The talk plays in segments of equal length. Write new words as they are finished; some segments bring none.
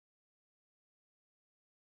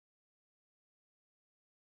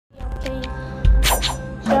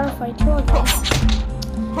fight you again.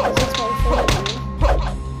 This is my favorite game.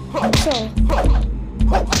 So,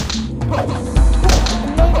 in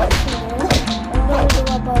my next video, I'm going to do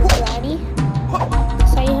about Granny.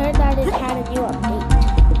 So I heard that it had a new update.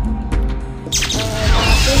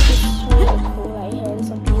 This is really cool. I heard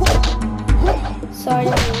some people. Sorry,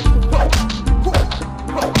 YouTube.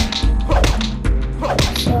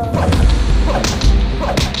 So,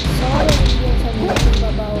 saw the videos on YouTube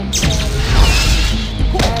about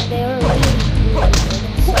and they were really good.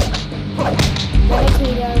 So, the next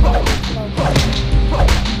video I'm going to do about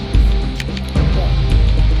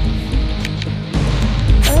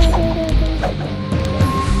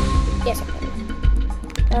yes,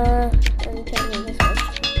 I can tell you this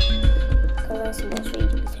much because that's the most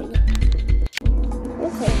reading thing.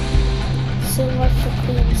 Okay, so what's the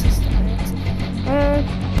clean system? Okay.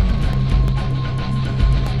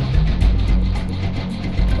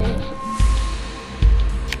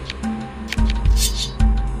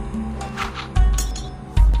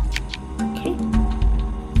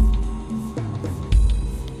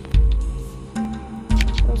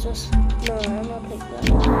 It's just no, I'm not picking that.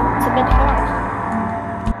 It's a bit hard.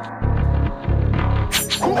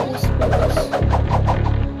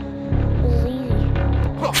 This is easy.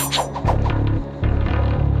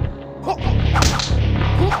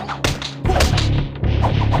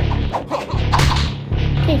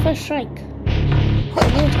 Okay, first strike.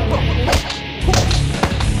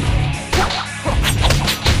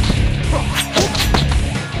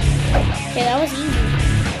 Okay, that was easy.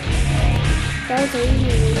 That was really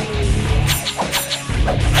easy.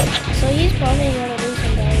 So he's probably gonna do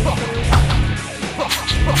some damage to me.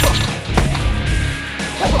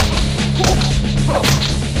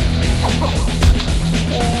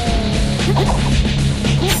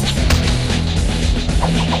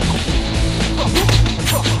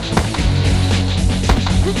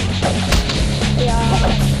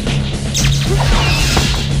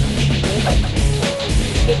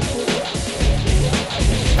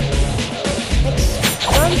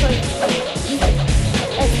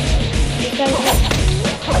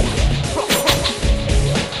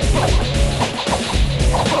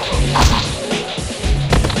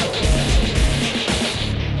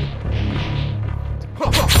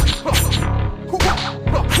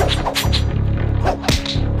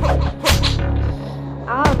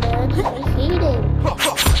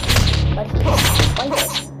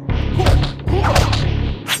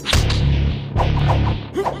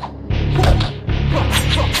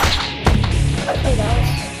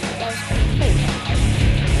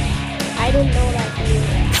 I didn't know that you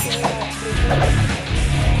were actually good.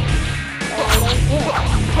 But I don't care.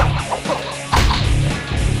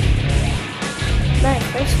 My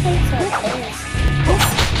first points are this.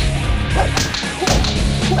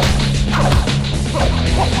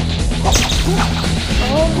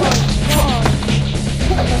 Oh my god.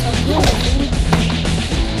 Because of you, we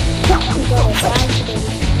gotta die today.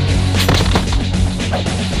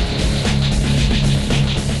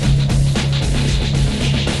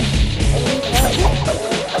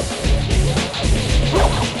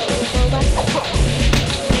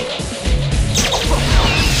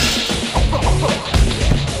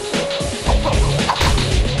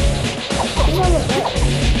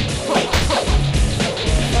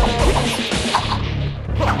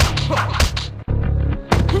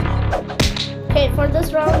 Okay, for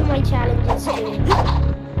this round, my challenge is to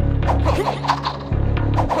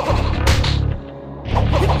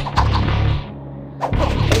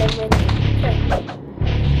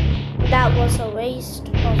that was a waste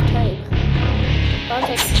of time.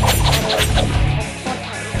 Okay,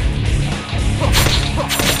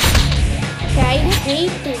 I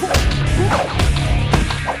hate this.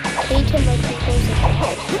 Hate him when he goes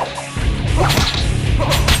ahead.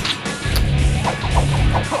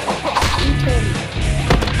 Eat him.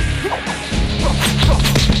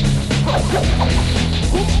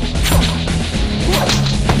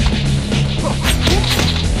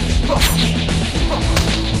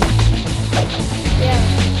 Yeah,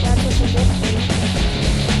 that's what you did.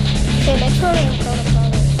 Okay, next one I'm gonna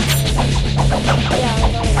follow. Yeah, I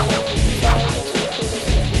know.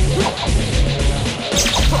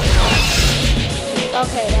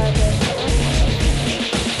 Okay, that's it.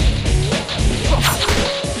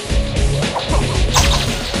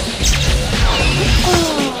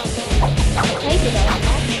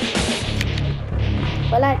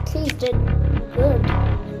 Well, at least did good.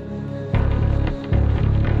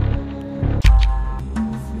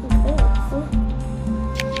 Okay.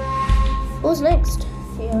 Who's next?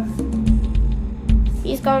 Here.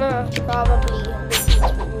 He's gonna probably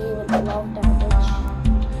defeat me with a lot of damage.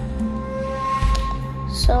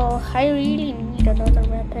 So So I really need another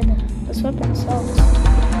weapon. This weapon sucks.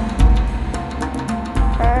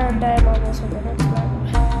 And I'm almost on the next level.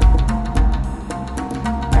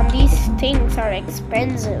 And these things are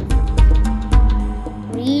expensive.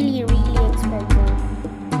 Really, really expensive.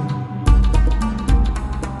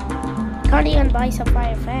 Can't even buy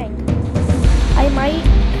Sapphire Fang. I might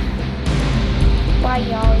buy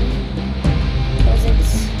Yari because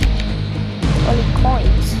it's only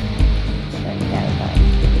coins. So I can't buy.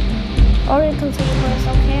 Oracle Sabers,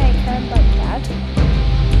 okay, I can buy that.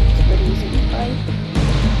 It's pretty easy to buy.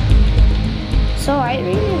 So I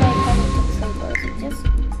really like Oracle Sabers. It just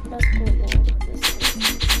does cool move.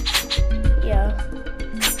 Yeah,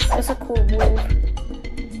 that's a cool move.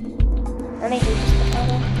 And I hate this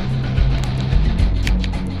katana.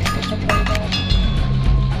 Such a play bad.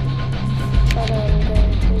 But I'm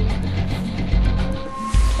going to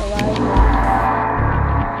survival.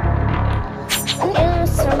 Yeah,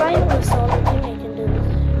 survival is the only thing I can do.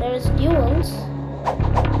 There's duels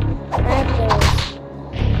and there's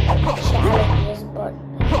challenges, but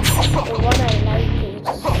the one I like is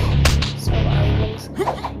survivals. You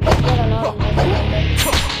get a lot of money on them.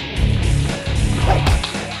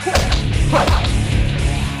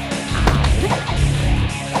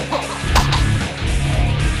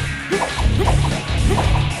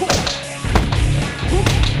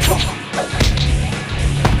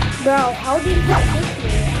 Bro, how did you hit me?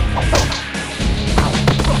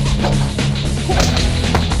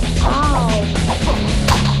 Ow.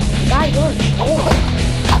 God, you're cool.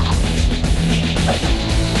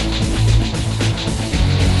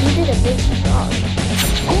 You did a big job.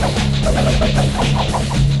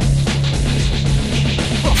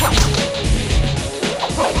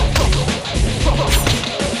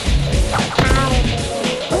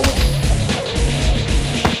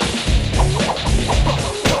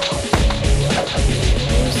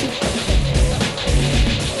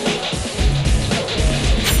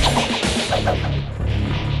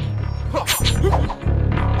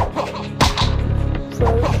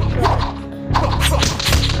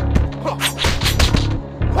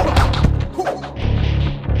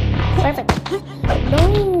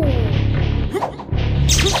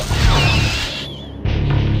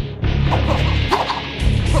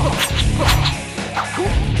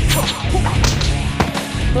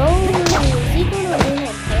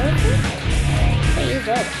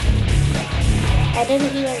 I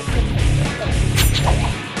didn't even think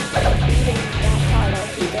even that hard out.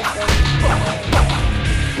 He just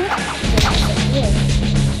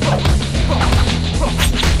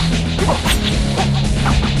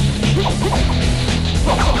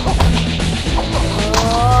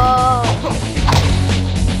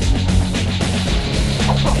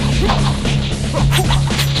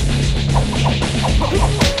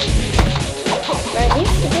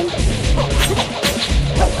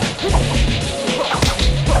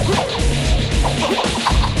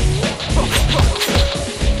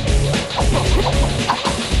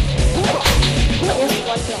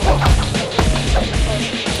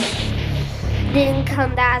didn't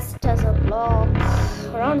count that as a block.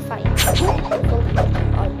 Round 5.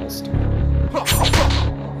 Almost.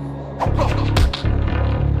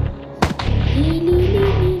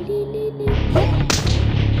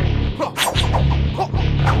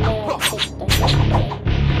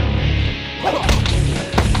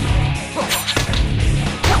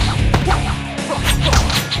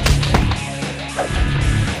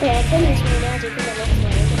 Okay, I can use my magic in the next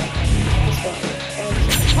one. This one.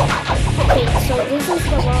 Okay, so this is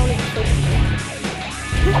the one it should be.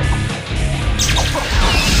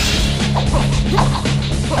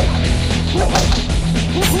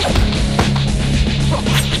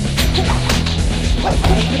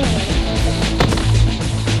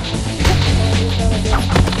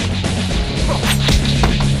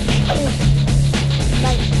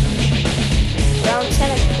 Round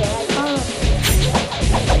 7 here, I can't.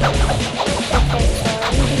 Okay, so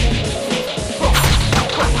I'm going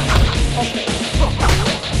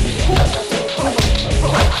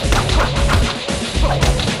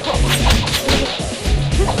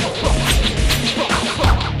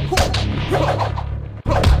to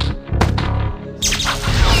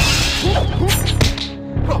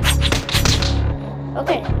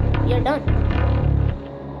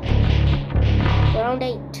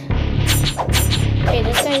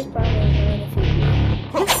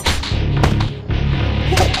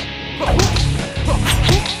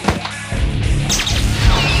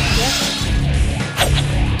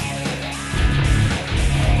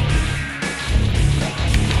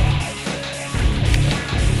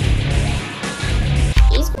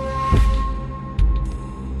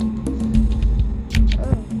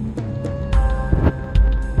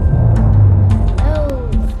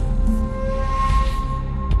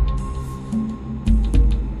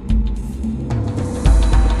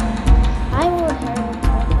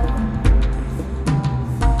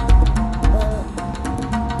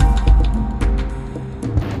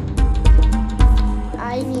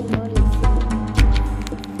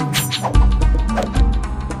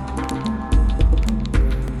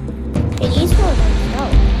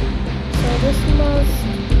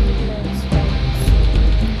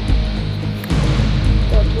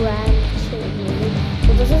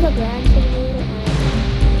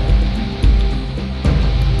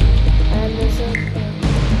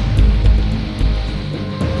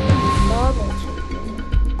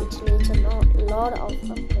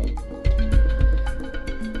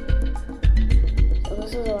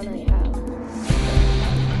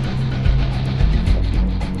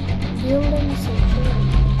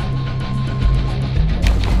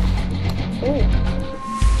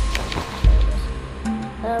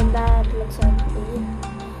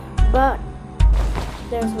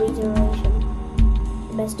duration.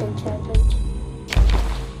 Best enchantment.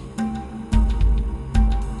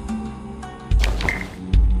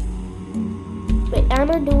 Wait, I'm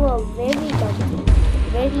gonna do a very dumb thing.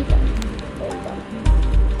 Very dumb. Very dumb.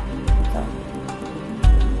 So.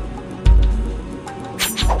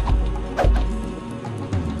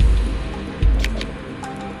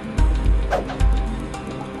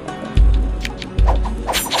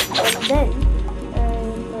 And then,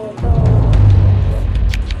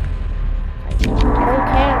 don't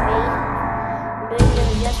care me. I'm doing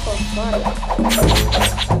this just for fun.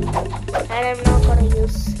 And I'm not gonna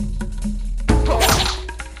use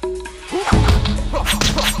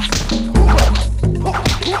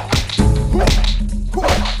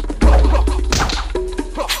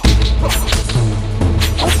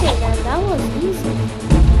okay, man, that was easy.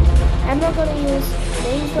 I'm not gonna use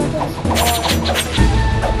range weapons or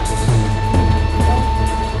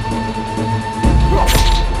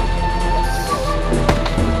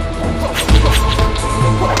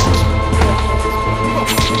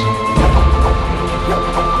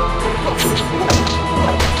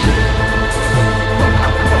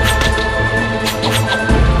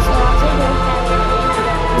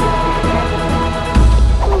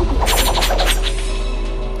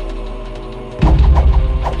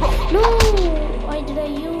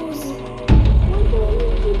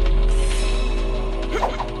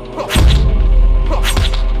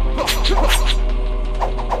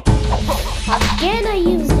again, I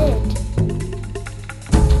used it.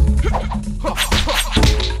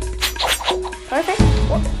 Perfect.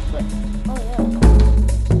 What? Oh yeah.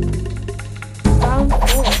 Round 4.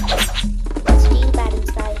 Steel bat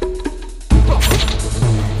inside.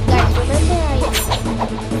 Guys, remember I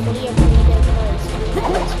fully upgraded my steel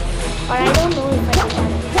bats, or I don't know if I did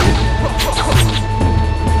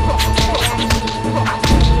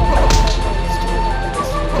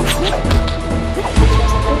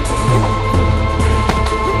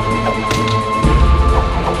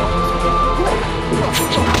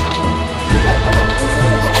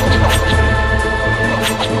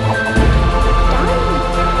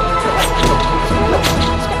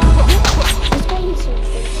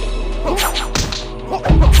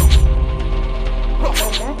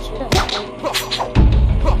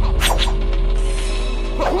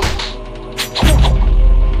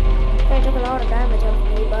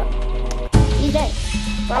that.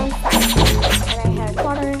 Round 5, and I had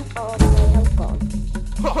quarter of my health gone.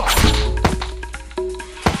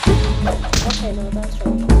 Okay, no, that's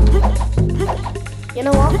wrong. You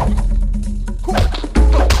know what?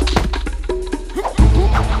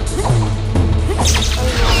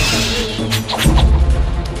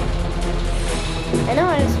 I know I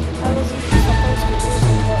wasn't supposed to do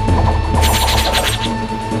something, but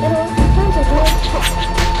you know, sometimes I do it.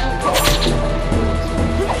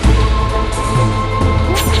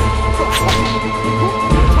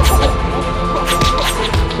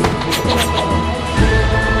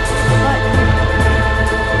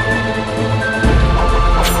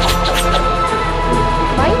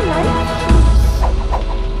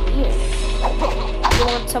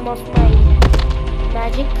 Some of my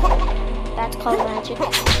magic. That's called magic. I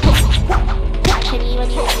can even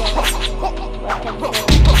use it. Weapon for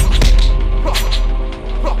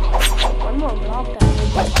one more block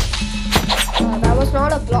damage. That was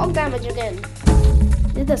not a block damage again.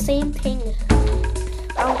 Did the same thing.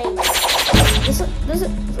 Round 8. This is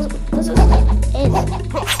it.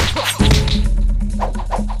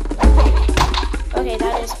 Okay,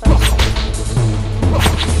 that is fun.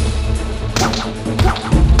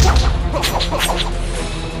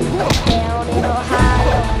 Down in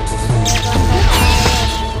Ohio,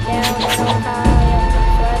 down in Ohio,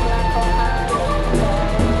 like Ohio,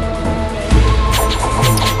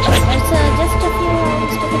 there's just a few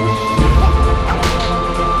rounds to finish.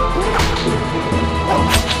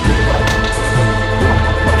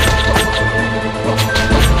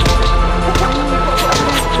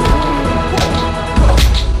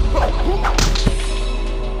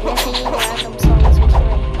 Singing random songs with my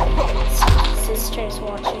sisters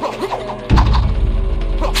watching.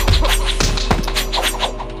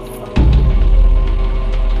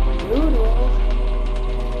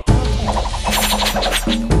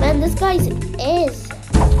 Man, this guy's is.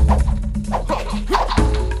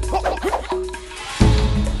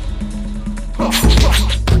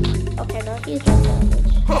 Okay, now he's just damage.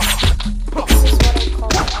 This is what I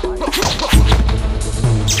call hard.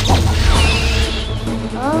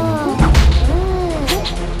 Oh.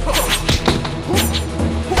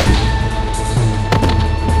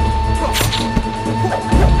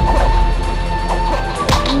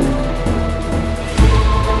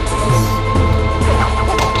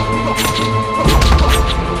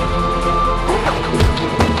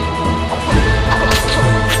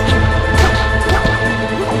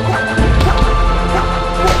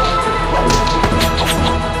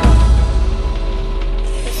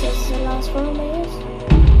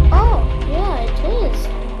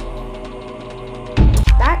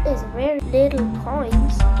 little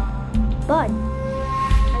coins, but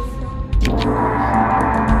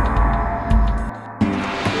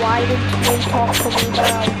why didn't you talk to me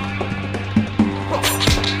now?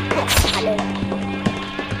 Hello.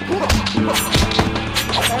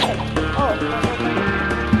 Perfect. Oh, that's okay.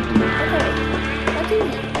 Okay, that's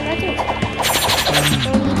easy. That's it.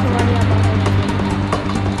 Don't need to worry about anything.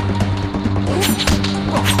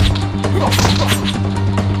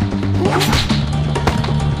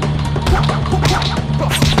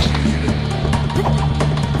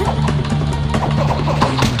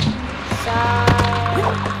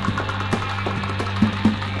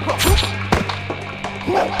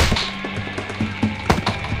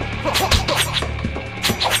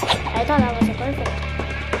 I thought that was a perfect.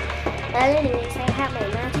 Well, anyways, I have my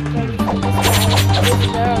magic ready for this guy, this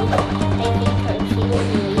girl. I hate her. She will be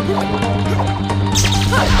leaving me.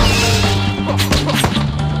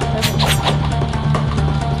 This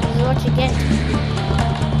is what you get.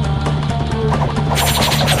 You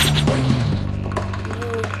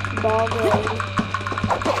boggle.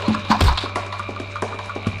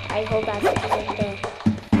 I hope that isn't the battle.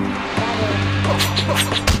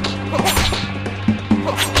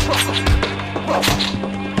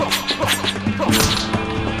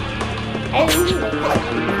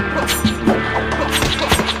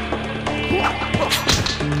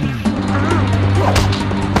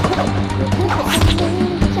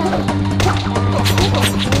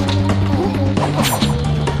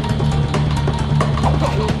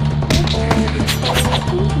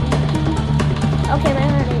 Okay, my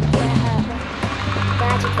heart is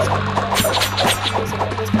magic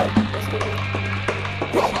is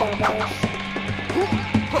coming out.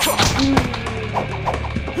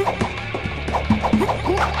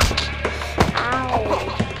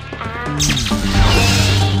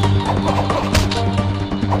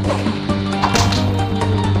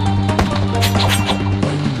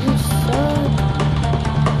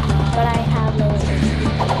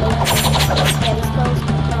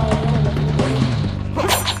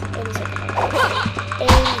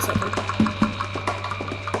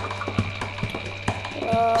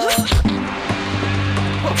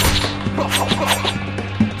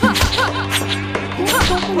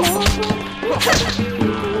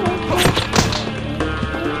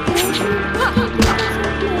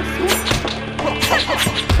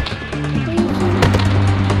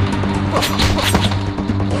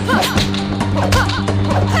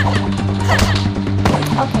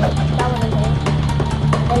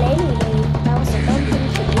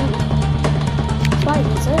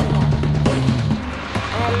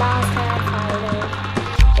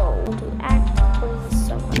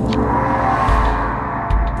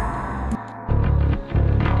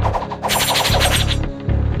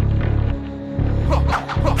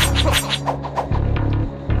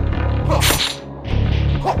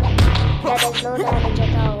 No damage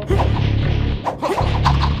at all.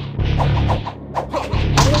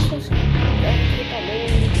 Let's just keep that moving back and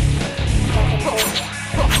forth.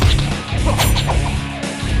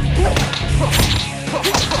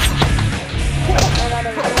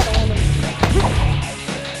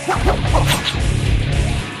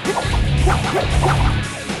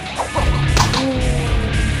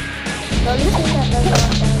 The only thing that does not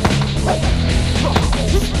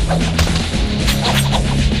damage is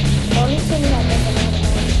the only thing that doesn't have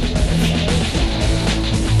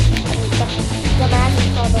the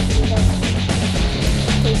magic probably doesn't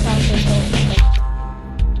take out this whole thing.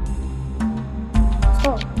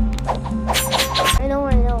 So, I know.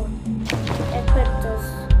 Equip this.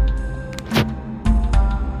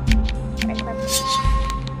 Equip.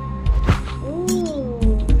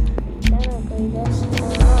 Ooh, can upgrade this.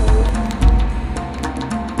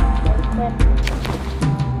 Equip.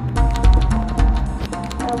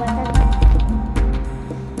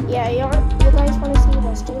 Yeah, you guys want to see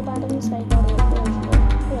the steel batteries? I got it.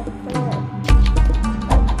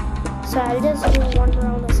 Yeah, so I'll just do one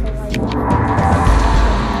round of survival.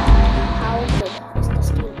 How good is the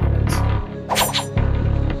steel batteries?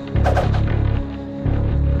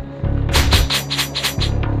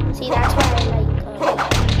 See, that's why I like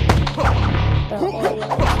the area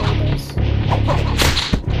controllers.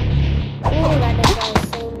 Ooh, that is the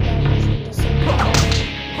same damage in the same time.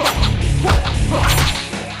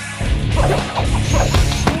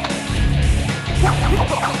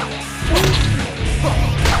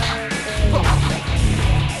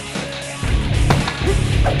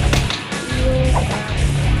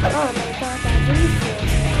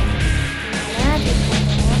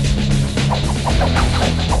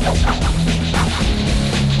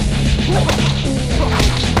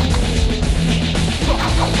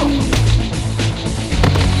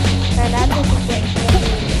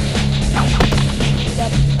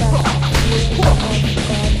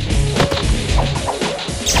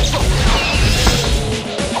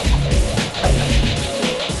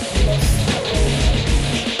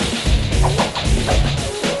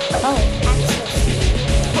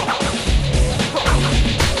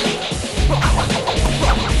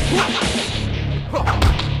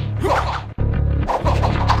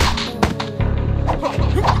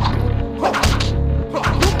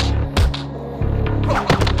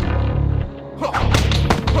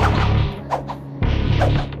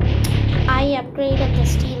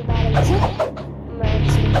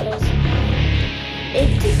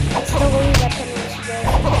 It's the only weapon which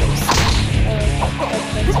does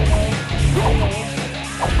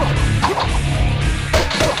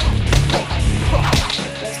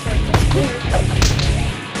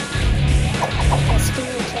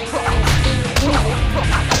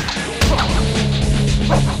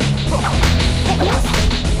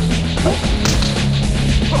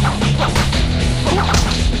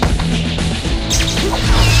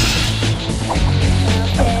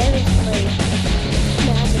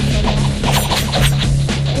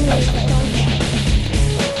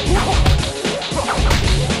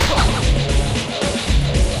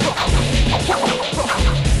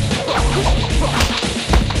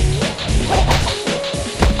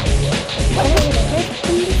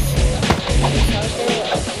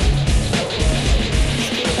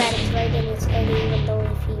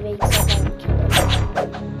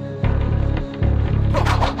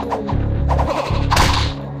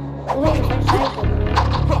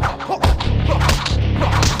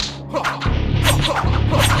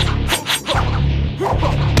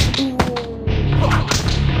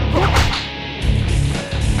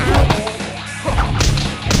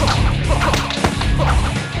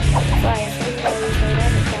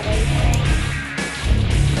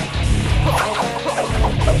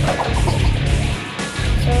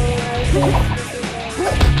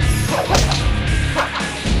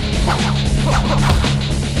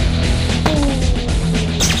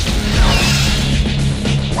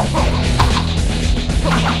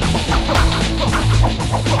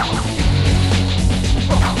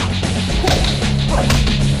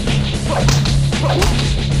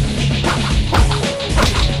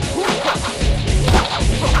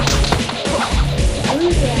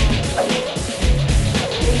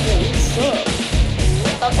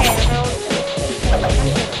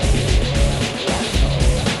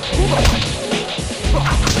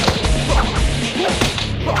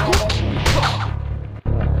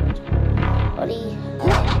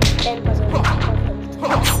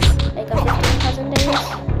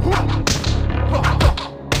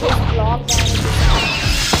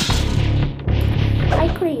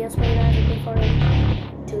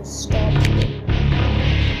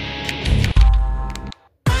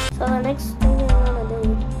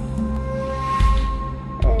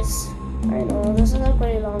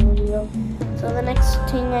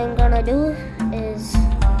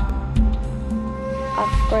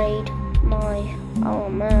upgrade my, oh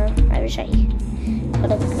man, I wish I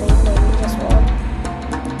could upgrade maybe this one.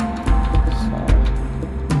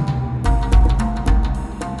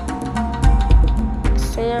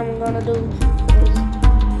 So thing I'm gonna do is,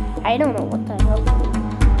 I don't know what the hell to do.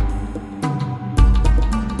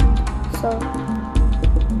 So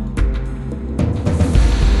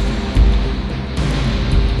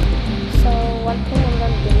one thing I'm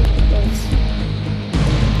gonna do is,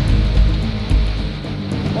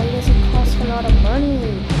 why does it cost a lot of money?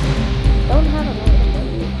 Don't have a lot of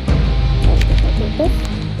money. Okay, this.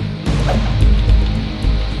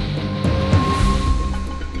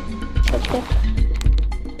 Okay.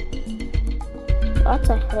 Lots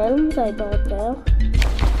of helms I bought there.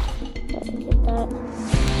 Gotta get that.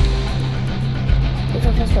 Where's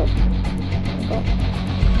the first one? Okay.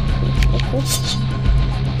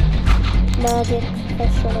 Magic,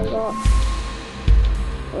 that's what I got.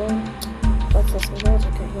 What's this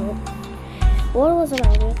magic I got? What was the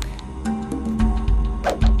magic?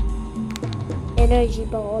 Energy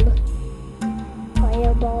ball.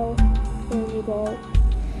 Fireball. Energy ball.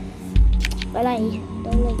 But I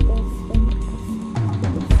don't like both of them.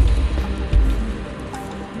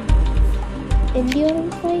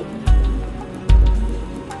 Endurance fight?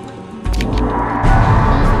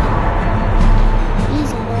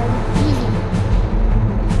 Easy man, easy.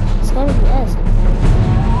 It's gonna be us.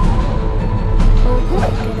 Oh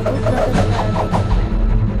good,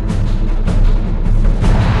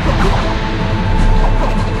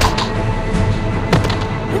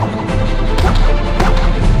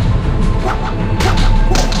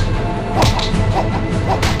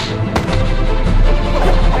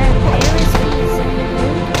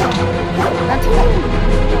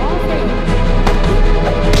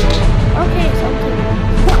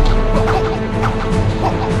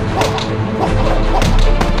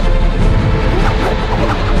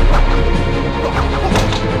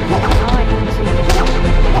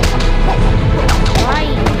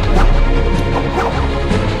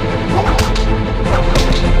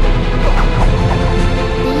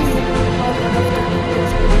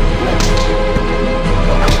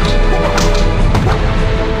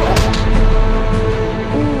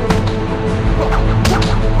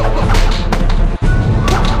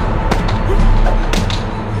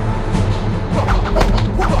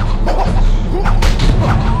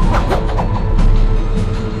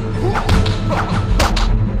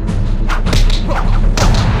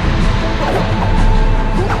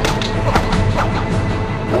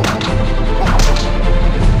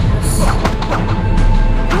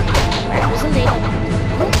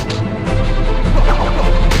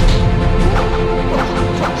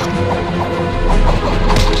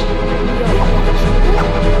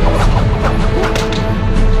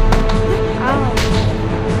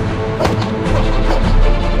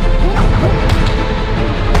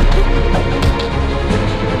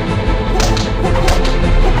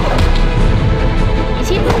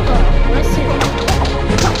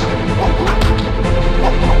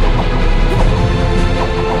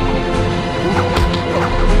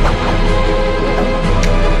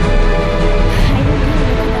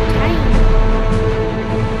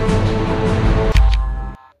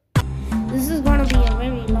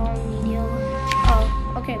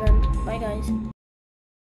 guys.